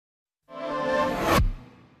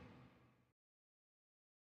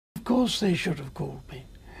course they should have called me.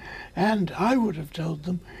 And I would have told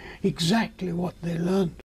them exactly what they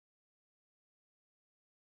learned.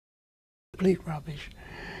 Complete rubbish.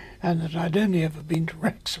 And that I'd only ever been to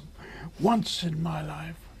Wrexham once in my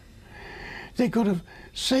life. They could have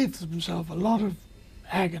saved themselves a lot of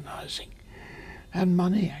agonizing, and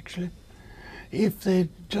money actually, if they'd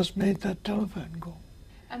just made that telephone call.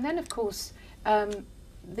 And then, of course,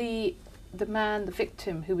 the man, the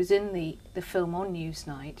victim who was in the film on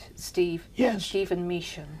Newsnight, Stephen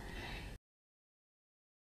Measham,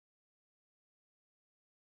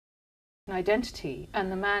 an identity,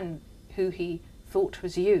 and the man who he thought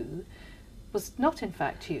was you was not in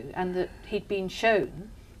fact you, and that he'd been shown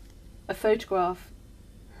a photograph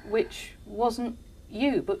which wasn't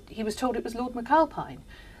you, but he was told it was Lord McAlpine.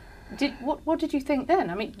 What did you think then?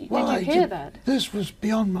 I mean, did you hear that? This was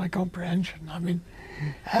beyond my comprehension. I mean,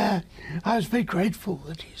 I was very grateful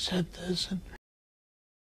that he said this. And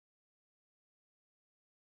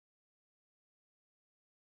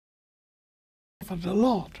suffered a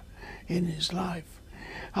lot in his life.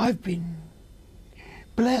 I've been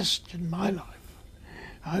blessed in my life.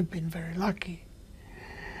 I've been very lucky.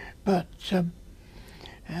 But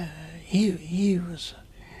he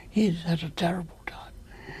had a terrible time.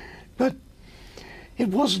 But it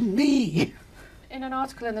wasn't me. In an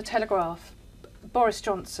article in the Telegraph, Boris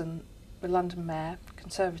Johnson, the London mayor,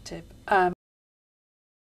 Conservative,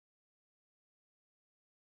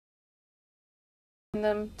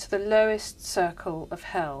 them to the lowest circle of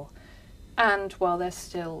hell, and while they're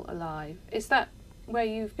still alive. Is that where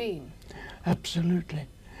you've been? Absolutely.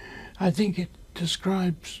 I think it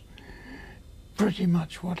describes pretty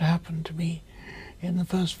much what happened to me in the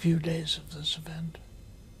first few days of this event.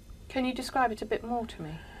 Can you describe it a bit more to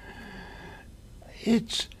me?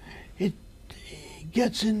 It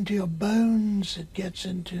gets into your bones,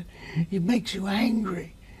 it makes you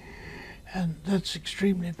angry, and that's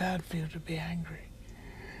extremely bad for you to be angry.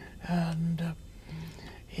 And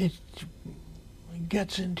it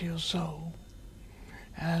gets into your soul,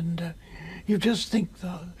 and you just think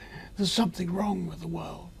there's something wrong with the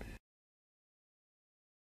world.